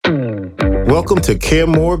Welcome to Care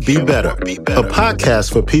More, Be Better, a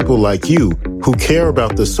podcast for people like you who care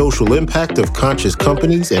about the social impact of conscious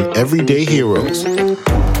companies and everyday heroes.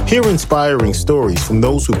 Hear inspiring stories from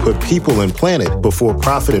those who put people and planet before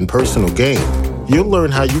profit and personal gain. You'll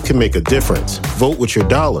learn how you can make a difference, vote with your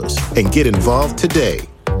dollars, and get involved today.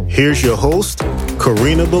 Here's your host,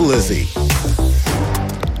 Karina Belizzi.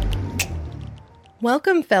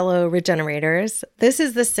 Welcome, fellow regenerators. This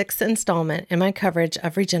is the 6th installment in my coverage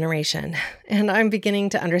of regeneration, and I'm beginning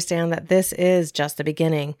to understand that this is just the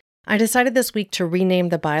beginning. I decided this week to rename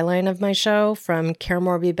the byline of my show from Care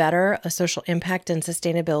More Be Better, a social impact and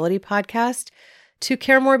sustainability podcast, to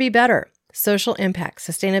Care More Be Better, social impact,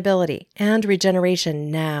 sustainability, and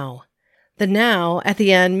regeneration now. The now at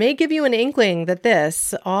the end may give you an inkling that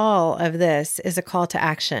all of this is a call to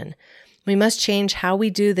action. We must change how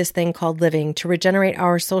we do this thing called living to regenerate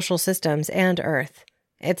our social systems and Earth.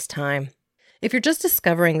 It's time. If you're just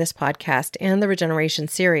discovering this podcast and the regeneration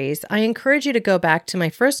series, I encourage you to go back to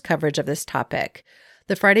my first coverage of this topic.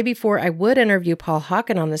 The Friday before I would interview Paul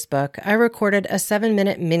Hawken on this book, I recorded a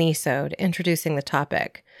 7-minute mini-sode introducing the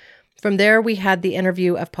topic. From there, we had the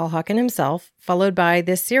interview of Paul Hawken himself, followed by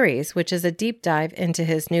this series, which is a deep dive into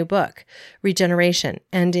his new book, Regeneration: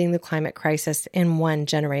 Ending the Climate Crisis in One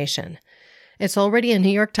Generation. It's already a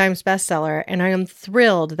New York Times bestseller, and I am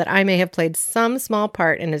thrilled that I may have played some small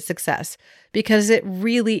part in its success, because it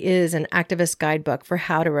really is an activist guidebook for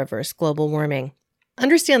how to reverse global warming.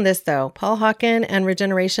 Understand this, though. Paul Hawken and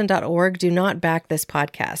regeneration.org do not back this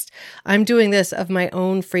podcast. I'm doing this of my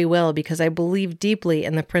own free will because I believe deeply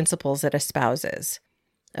in the principles it espouses.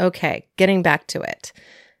 Okay, getting back to it.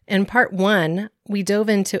 In part 1, we dove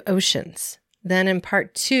into oceans. Then in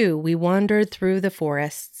part 2, we wandered through the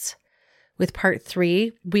forests. With part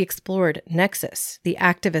 3, we explored Nexus, the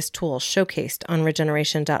activist tool showcased on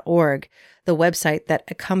regeneration.org, the website that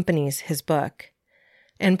accompanies his book.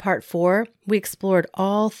 In part 4, we explored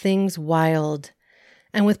all things wild.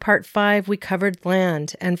 And with part 5, we covered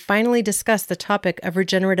land and finally discussed the topic of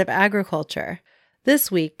regenerative agriculture. This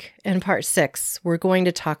week, in part 6, we're going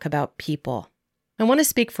to talk about people. I want to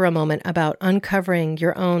speak for a moment about uncovering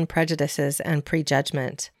your own prejudices and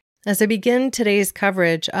prejudgment. As I begin today's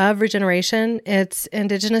coverage of regeneration, it's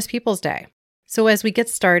Indigenous Peoples Day. So as we get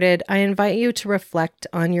started, I invite you to reflect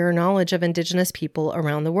on your knowledge of Indigenous people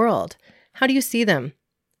around the world. How do you see them?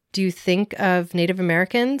 Do you think of Native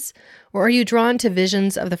Americans? Or are you drawn to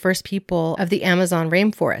visions of the first people of the Amazon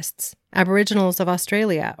rainforests, Aboriginals of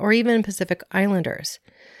Australia, or even Pacific Islanders?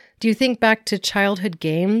 Do you think back to childhood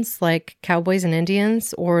games like Cowboys and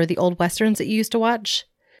Indians or the old westerns that you used to watch?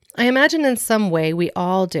 I imagine in some way we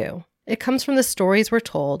all do. It comes from the stories we're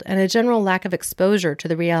told and a general lack of exposure to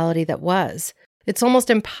the reality that was. It's almost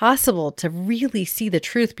impossible to really see the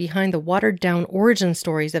truth behind the watered-down origin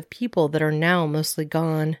stories of people that are now mostly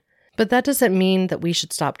gone. But that doesn't mean that we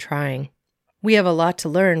should stop trying. We have a lot to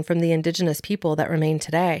learn from the Indigenous people that remain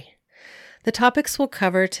today. The topics we'll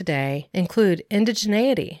cover today include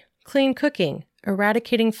indigeneity, clean cooking,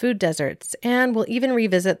 eradicating food deserts, and we'll even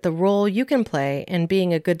revisit the role you can play in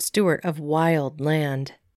being a good steward of wild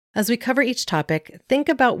land. As we cover each topic, think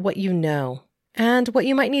about what you know and what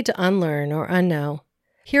you might need to unlearn or unknow.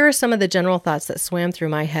 Here are some of the general thoughts that swam through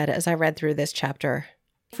my head as I read through this chapter.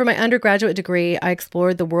 For my undergraduate degree, I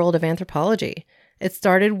explored the world of anthropology. It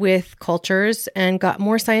started with cultures and got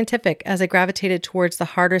more scientific as I gravitated towards the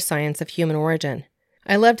harder science of human origin.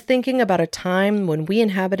 I loved thinking about a time when we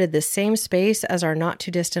inhabited the same space as our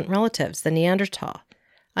not-too-distant relatives, the Neanderthal.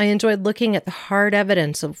 I enjoyed looking at the hard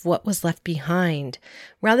evidence of what was left behind,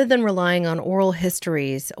 rather than relying on oral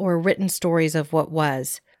histories or written stories of what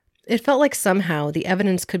was. It felt like somehow the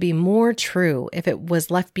evidence could be more true if it was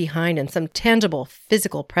left behind in some tangible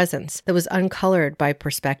physical presence that was uncolored by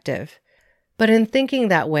perspective. But in thinking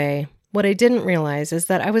that way, what I didn't realize is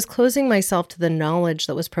that I was closing myself to the knowledge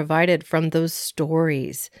that was provided from those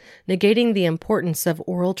stories, negating the importance of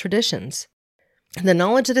oral traditions. The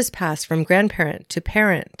knowledge that is passed from grandparent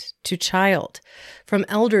to child, from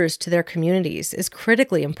elders to their communities, is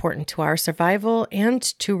critically important to our survival and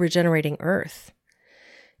to regenerating Earth.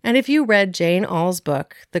 And if you read Jane Auel's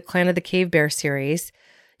book, The Clan of the Cave Bear series,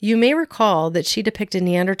 you may recall that she depicted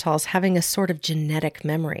Neanderthals having a sort of genetic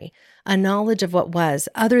memory, a knowledge of what was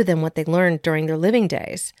other than what they learned during their living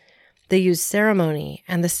days. They used ceremony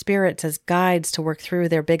and the spirits as guides to work through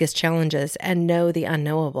their biggest challenges and know the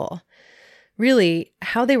unknowable. Really,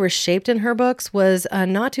 how they were shaped in her books was a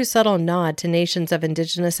not too subtle nod to nations of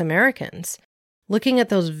Indigenous Americans. Looking at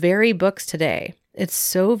those very books today, it's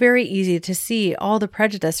so very easy to see all the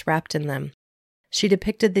prejudice wrapped in them. She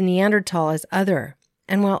depicted the Neanderthal as other,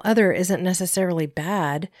 and while other isn't necessarily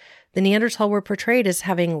bad, The Neanderthal were portrayed as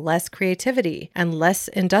having less creativity and less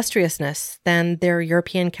industriousness than their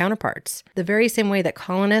European counterparts, the very same way that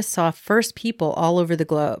colonists saw first people all over the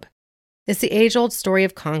globe. It's the age-old story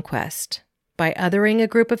of conquest. By othering a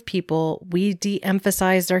group of people, we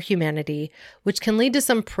de-emphasized our humanity, which can lead to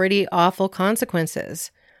some pretty awful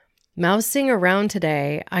consequences. Mousing around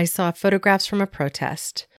today, I saw photographs from a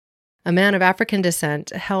protest. A man of African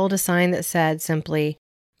descent held a sign that said simply,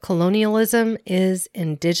 "Colonialism is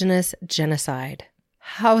indigenous genocide."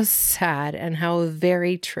 How sad and how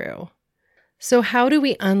very true. So how do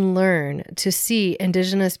we unlearn to see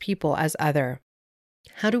indigenous people as other?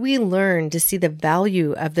 How do we learn to see the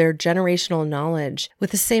value of their generational knowledge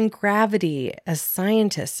with the same gravity as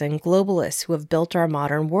scientists and globalists who have built our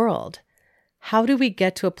modern world? How do we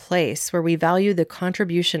get to a place where we value the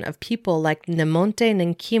contribution of people like Nemonte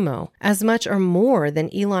Nkimo as much or more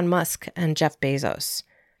than Elon Musk and Jeff Bezos?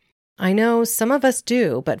 I know some of us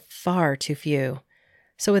do, but far too few.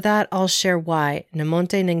 So with that, I'll share why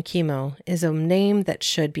Nemonte Nkimo is a name that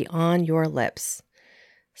should be on your lips.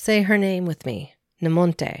 Say her name with me.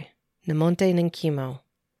 Nemonte Nkimo.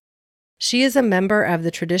 She is a member of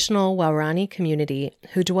the traditional Waorani community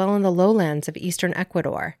who dwell in the lowlands of eastern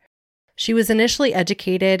Ecuador. She was initially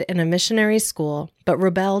educated in a missionary school, but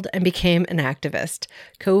rebelled and became an activist,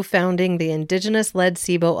 co-founding the indigenous-led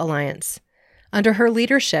Cibo Alliance. Under her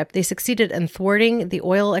leadership, they succeeded in thwarting the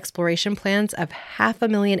oil exploration plans of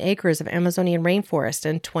 500,000 acres of Amazonian rainforest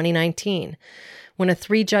in 2019, when a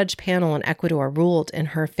 3-judge panel in Ecuador ruled in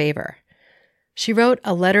her favor. She wrote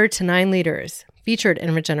a letter to 9 leaders, featured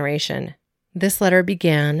in Regeneration. This letter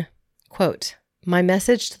began, quote, "My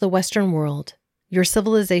message to the Western world, your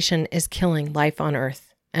civilization is killing life on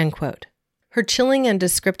Earth," end quote. Her chilling and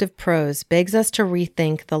descriptive prose begs us to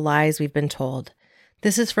rethink the lies we've been told.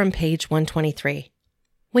 This is from page 123.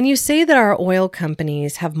 When you say that our oil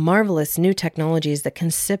companies have marvelous new technologies that can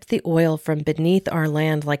sip the oil from beneath our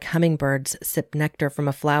land like hummingbirds sip nectar from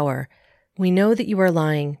a flower, we know that you are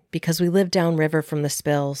lying because we live downriver from the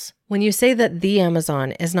spills. When you say that the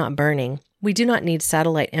Amazon is not burning, we do not need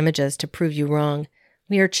satellite images to prove you wrong.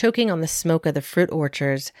 We are choking on the smoke of the fruit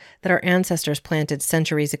orchards that our ancestors planted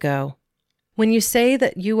centuries ago. When you say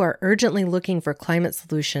that you are urgently looking for climate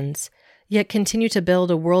solutions, yet continue to build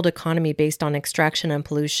a world economy based on extraction and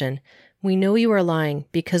pollution, we know you are lying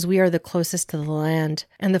because we are the closest to the land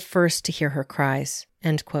and the first to hear her cries."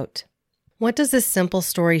 End quote. What does this simple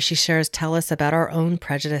story she shares tell us about our own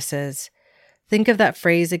prejudices? Think of that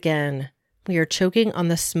phrase again. We are choking on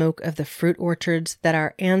the smoke of the fruit orchards that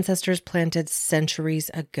our ancestors planted centuries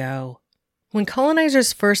ago. When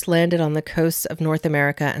colonizers first landed on the coasts of North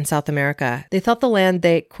America and South America, they thought the land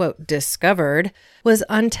they, quote, discovered was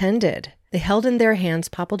untended. They held in their hands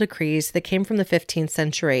papal decrees that came from the 15th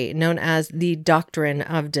century, known as the Doctrine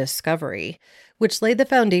of Discovery, which laid the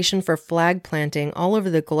foundation for flag planting all over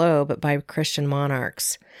the globe by Christian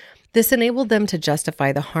monarchs. This enabled them to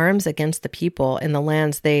justify the harms against the people in the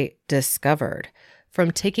lands they discovered,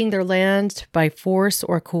 from taking their land by force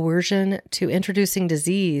or coercion to introducing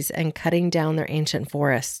disease and cutting down their ancient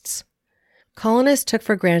forests. Colonists took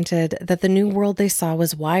for granted that the new world they saw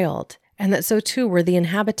was wild, and that so too were the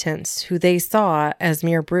inhabitants, who they saw as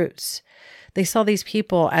mere brutes. They saw these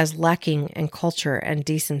people as lacking in culture and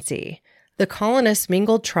decency. The colonists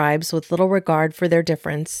mingled tribes with little regard for their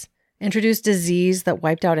difference, introduced disease that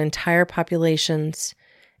wiped out entire populations,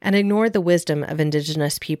 and ignored the wisdom of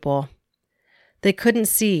indigenous people. They couldn't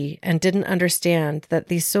see and didn't understand that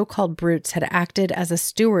these so-called brutes had acted as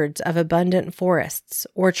stewards of abundant forests,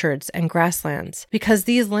 orchards, and grasslands because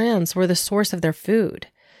these lands were the source of their food.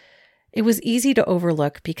 It was easy to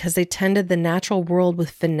overlook because they tended the natural world with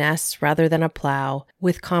finesse rather than a plow,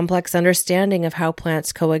 with complex understanding of how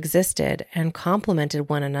plants coexisted and complemented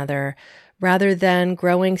one another, rather than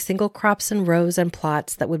growing single crops in rows and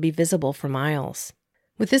plots that would be visible for miles.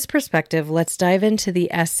 With this perspective, let's dive into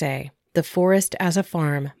the essay, The Forest as a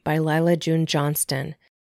Farm by Lila June Johnston.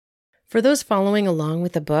 For those following along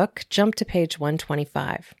with the book, jump to page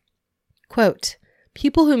 125. Quote,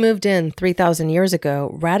 "People who moved in 3,000 years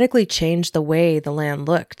ago radically changed the way the land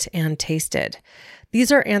looked and tasted.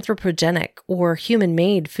 These are anthropogenic or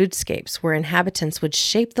human-made foodscapes where inhabitants would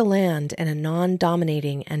shape the land in a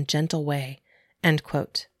non-dominating and gentle way." End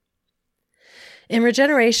quote. In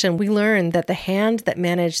Regeneration, we learned that the hand that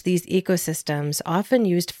managed these ecosystems often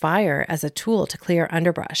used fire as a tool to clear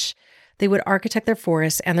underbrush. They would architect their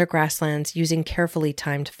forests and their grasslands using carefully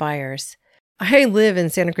timed fires. I live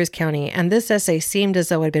in Santa Cruz County, and this essay seemed as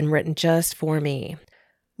though it had been written just for me.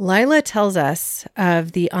 Lila tells us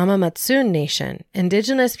of the Ama Matsun Nation,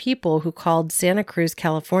 indigenous people who called Santa Cruz,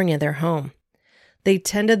 California, their home. They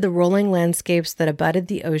tended the rolling landscapes that abutted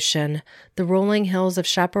the ocean, the rolling hills of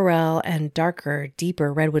chaparral and darker,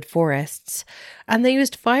 deeper redwood forests, and they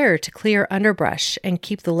used fire to clear underbrush and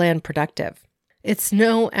keep the land productive. It's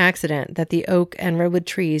no accident that the oak and redwood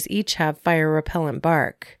trees each have fire-repellent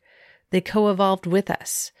bark. They co-evolved with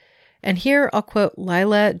us. And here I'll quote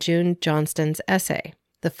Lila June Johnston's essay,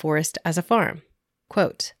 The Forest as a Farm.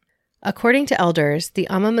 Quote, according to elders, the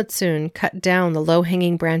Amamutsun cut down the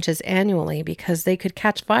low-hanging branches annually because they could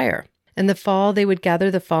catch fire. In the fall, they would gather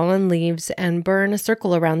the fallen leaves and burn a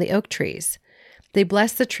circle around the oak trees. They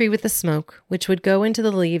blessed the tree with the smoke, which would go into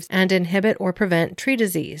the leaves and inhibit or prevent tree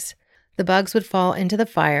disease. The bugs would fall into the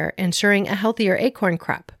fire, ensuring a healthier acorn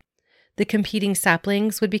crop. The competing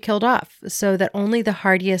saplings would be killed off so that only the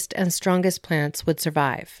hardiest and strongest plants would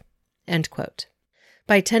survive. End quote.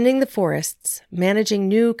 By tending the forests, managing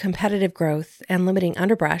new competitive growth, and limiting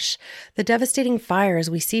underbrush, the devastating fires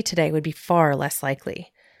we see today would be far less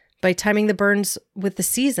likely. By timing the burns with the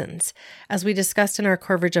seasons, as we discussed in our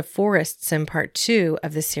coverage of forests in part 2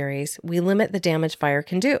 of the series, we limit the damage fire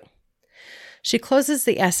can do. She closes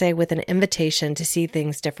the essay with an invitation to see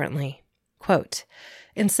things differently. Quote,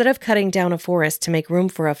 instead of cutting down a forest to make room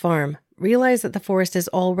for a farm, realize that the forest is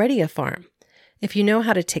already a farm. If you know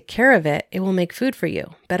how to take care of it, it will make food for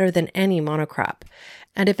you, better than any monocrop.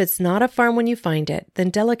 And if it's not a farm when you find it, then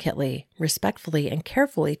delicately, respectfully, and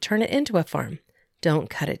carefully turn it into a farm. Don't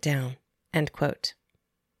cut it down. End quote.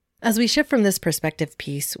 As we shift from this perspective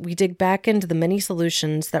piece, we dig back into the many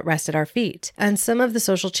solutions that rest at our feet, and some of the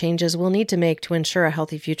social changes we'll need to make to ensure a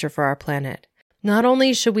healthy future for our planet. Not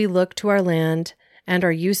only should we look to our land and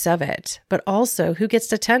our use of it, but also who gets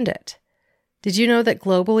to tend it. Did you know that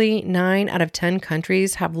globally, 9 out of 10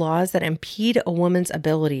 countries have laws that impede a woman's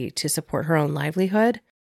ability to support her own livelihood?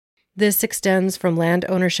 This extends from land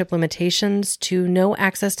ownership limitations to no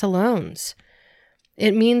access to loans.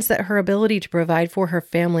 It means that her ability to provide for her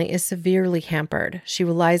family is severely hampered. She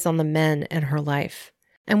relies on the men in her life.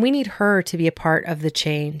 And we need her to be a part of the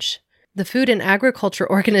change. The Food and Agriculture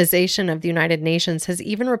Organization of the United Nations has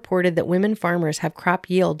even reported that women farmers have crop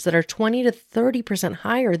yields that are 20 to 30%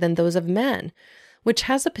 higher than those of men, which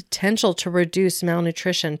has a potential to reduce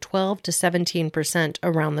malnutrition 12 to 17%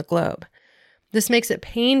 around the globe. This makes it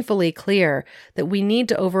painfully clear that we need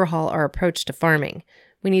to overhaul our approach to farming.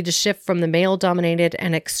 We need to shift from the male-dominated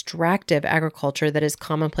and extractive agriculture that is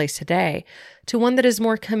commonplace today to one that is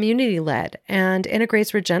more community-led and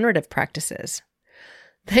integrates regenerative practices.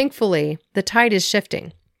 Thankfully, the tide is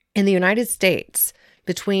shifting. In the United States,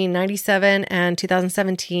 between 1997 and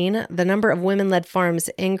 2017, the number of women-led farms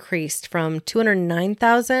increased from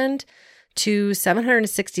 209,000 to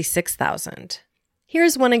 766,000.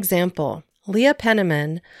 Here's one example. Leah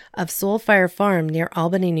Penniman of Soulfire Farm near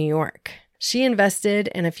Albany, New York. She invested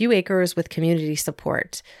in a few acres with community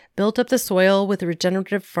support, built up the soil with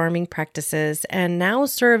regenerative farming practices, and now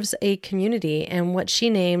serves a community in what she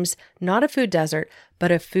names not a food desert,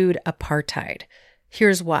 but a food apartheid.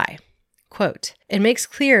 Here's why. Quote, it makes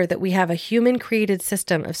clear that we have a human-created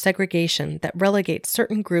system of segregation that relegates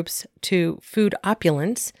certain groups to food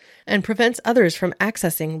opulence and prevents others from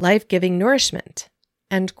accessing life-giving nourishment.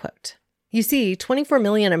 End quote. You see, 24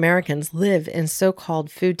 million Americans live in so-called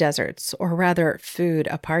food deserts, or rather food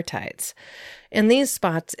apartheids. In these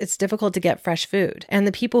spots, it's difficult to get fresh food, and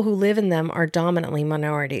the people who live in them are dominantly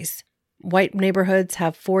minorities. White neighborhoods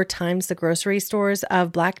have 4 times the grocery stores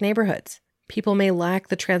of Black neighborhoods. People may lack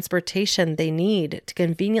the transportation they need to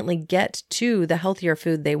conveniently get to the healthier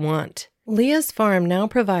food they want. Leah's farm now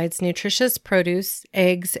provides nutritious produce,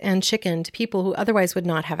 eggs, and chicken to people who otherwise would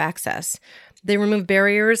not have access. They remove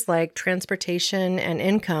barriers like transportation and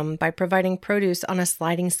income by providing produce on a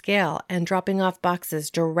sliding scale and dropping off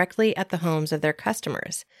boxes directly at the homes of their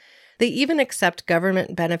customers. They even accept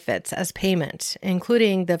government benefits as payment,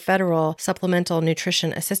 including the Federal Supplemental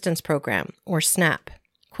Nutrition Assistance Program, or SNAP.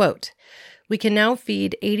 Quote, we can now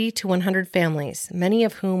feed 80 to 100 families, many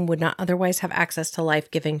of whom would not otherwise have access to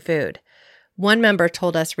life-giving food. One member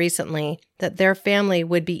told us recently that their family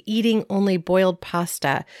would be eating only boiled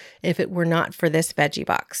pasta if it were not for this veggie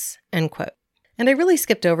box, end quote. And I really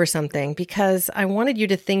skipped over something because I wanted you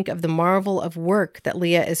to think of the marvel of work that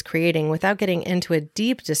Leah is creating without getting into a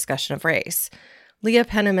deep discussion of race. Leah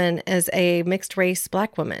Penniman is a mixed-race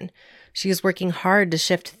Black woman. She is working hard to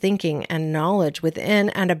shift thinking and knowledge within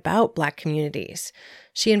and about Black communities.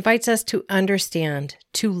 She invites us to understand,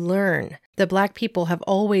 to learn, that Black people have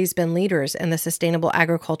always been leaders in the sustainable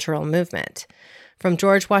agricultural movement. From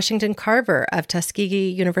George Washington Carver of Tuskegee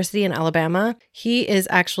University in Alabama, he is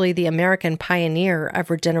actually the American pioneer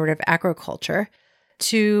of regenerative agriculture,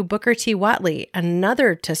 to Booker T. Whatley,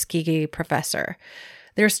 another Tuskegee professor.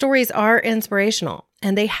 Their stories are inspirational,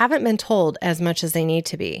 and they haven't been told as much as they need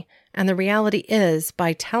to be. And the reality is,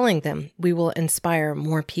 by telling them, we will inspire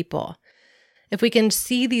more people. If we can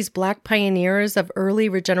see these Black pioneers of early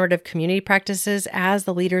regenerative community practices as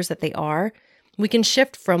the leaders that they are, we can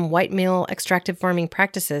shift from white male extractive farming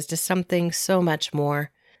practices to something so much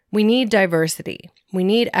more. We need diversity, we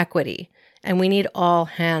need equity, and we need all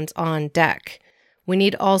hands on deck. We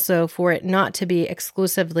need also for it not to be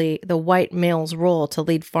exclusively the white male's role to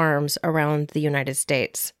lead farms around the United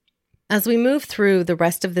States. As we move through the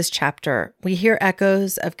rest of this chapter, we hear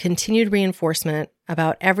echoes of continued reinforcement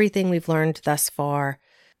about everything we've learned thus far,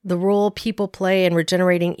 the role people play in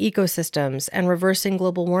regenerating ecosystems and reversing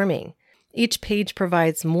global warming. Each page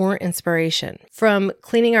provides more inspiration, from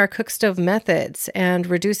cleaning our cook stove methods and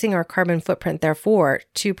reducing our carbon footprint therefore,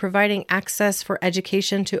 to providing access for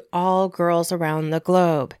education to all girls around the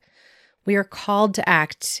globe. We are called to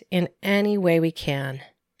act in any way we can.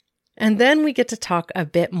 And then we get to talk a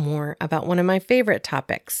bit more about one of my favorite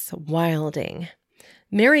topics, wilding.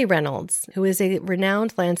 Mary Reynolds, who is a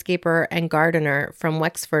renowned landscaper and gardener from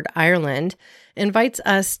Wexford, Ireland, invites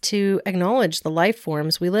us to acknowledge the life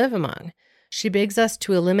forms we live among. She begs us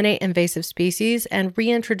to eliminate invasive species and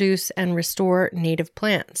reintroduce and restore native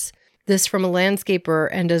plants. This from a landscaper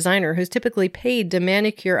and designer who's typically paid to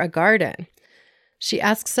manicure a garden. She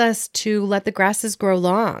asks us to let the grasses grow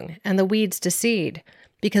long and the weeds to seed,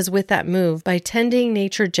 because with that move, by tending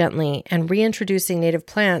nature gently and reintroducing native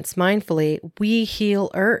plants mindfully, we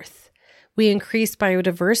heal Earth. We increase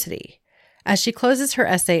biodiversity. As she closes her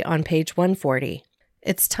essay on page 140,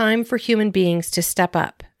 it's time for human beings to step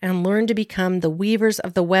up and learn to become the weavers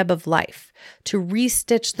of the web of life, to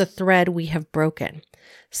restitch the thread we have broken.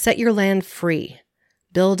 Set your land free.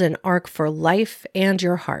 Build an ark for life and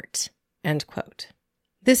your heart. End quote.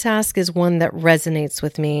 This ask is one that resonates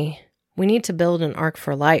with me. We need to build an ark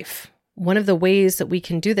for life. One of the ways that we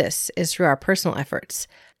can do this is through our personal efforts,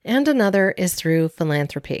 and another is through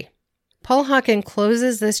philanthropy. Paul Hawken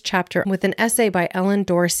closes this chapter with an essay by Ellen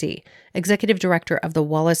Dorsey, Executive Director of the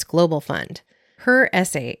Wallace Global Fund. Her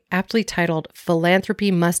essay, aptly titled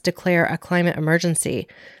 "Philanthropy Must Declare a Climate Emergency,"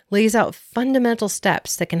 lays out fundamental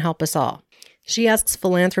steps that can help us all. She asks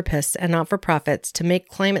philanthropists and not-for-profits to make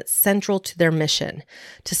climate central to their mission,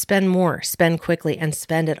 to spend more, spend quickly, and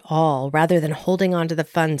spend it all, rather than holding on to the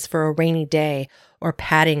funds for a rainy day or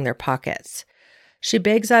padding their pockets. She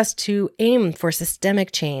begs us to aim for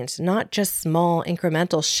systemic change, not just small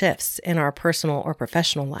incremental shifts in our personal or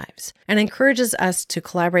professional lives, and encourages us to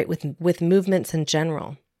collaborate with movements in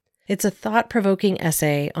general. It's a thought-provoking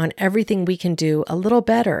essay on everything we can do a little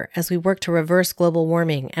better as we work to reverse global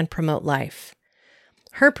warming and promote life.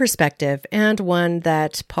 Her perspective, and one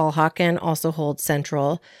that Paul Hawken also holds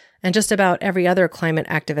central, and just about every other climate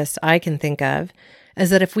activist I can think of,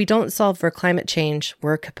 is that if we don't solve for climate change,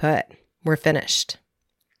 we're kaput. We're finished.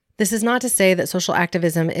 This is not to say that social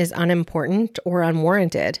activism is unimportant or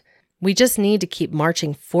unwarranted. We just need to keep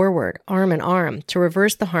marching forward, arm in arm, to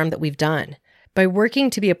reverse the harm that we've done. By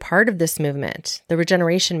working to be a part of this movement, the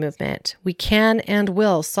regeneration movement, we can and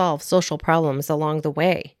will solve social problems along the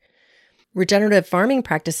way. Regenerative farming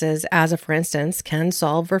practices, as for instance, can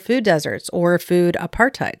solve for food deserts or food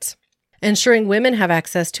apartheids. Ensuring women have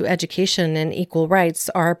access to education and equal rights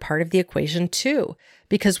are part of the equation too,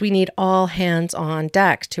 because we need all hands on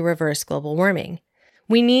deck to reverse global warming.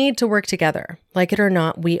 We need to work together. Like it or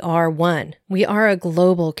not, we are one. We are a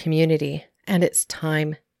global community, and it's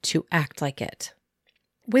time to act like it.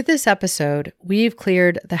 With this episode, we've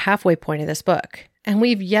cleared the halfway point of this book, and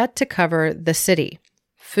we've yet to cover the city,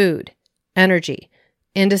 food, energy,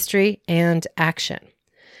 industry, and action.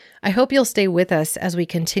 I hope you'll stay with us as we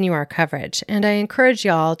continue our coverage, and I encourage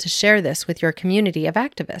y'all to share this with your community of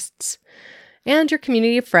activists and your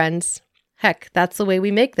community of friends. Heck, that's the way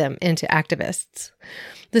we make them into activists.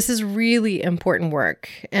 This is really important work,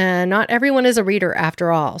 and not everyone is a reader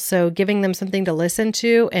after all, so giving them something to listen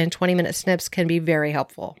to and 20-minute snips can be very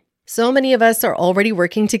helpful. So many of us are already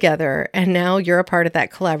working together, and now you're a part of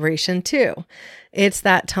that collaboration too. It's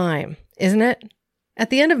that time, isn't it? At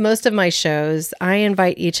the end of most of my shows, I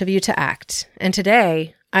invite each of you to act, and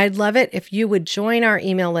today, I'd love it if you would join our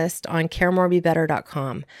email list on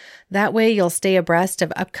caremorebebetter.com. That way you'll stay abreast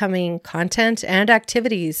of upcoming content and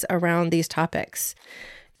activities around these topics.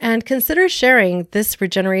 And consider sharing this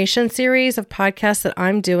regeneration series of podcasts that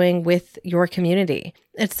I'm doing with your community.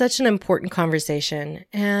 It's such an important conversation,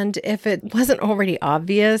 and if it wasn't already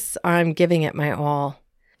obvious, I'm giving it my all.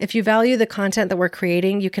 If you value the content that we're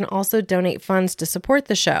creating, you can also donate funds to support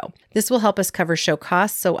the show. This will help us cover show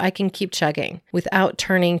costs so I can keep chugging without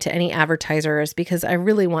turning to any advertisers because I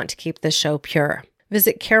really want to keep this show pure.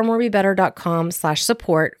 Visit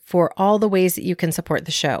caremorebebetter.com/support for all the ways that you can support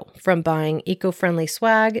the show, from buying eco-friendly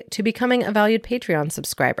swag to becoming a valued Patreon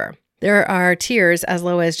subscriber. There are tiers as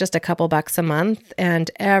low as just a couple bucks a month, and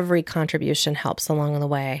every contribution helps along the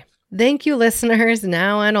way. Thank you, listeners,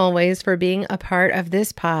 now and always, for being a part of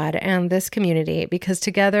this pod and this community, because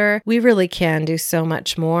together we really can do so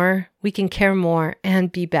much more. We can care more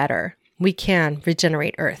and be better. We can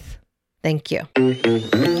regenerate Earth. Thank you.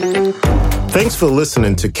 Thanks for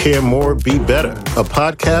listening to Care More, Be Better, a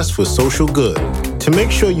podcast for social good. To make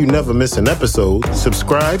sure you never miss an episode,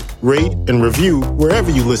 subscribe, rate, and review wherever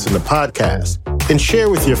you listen to podcasts, and share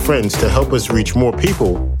with your friends to help us reach more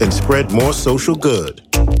people and spread more social good.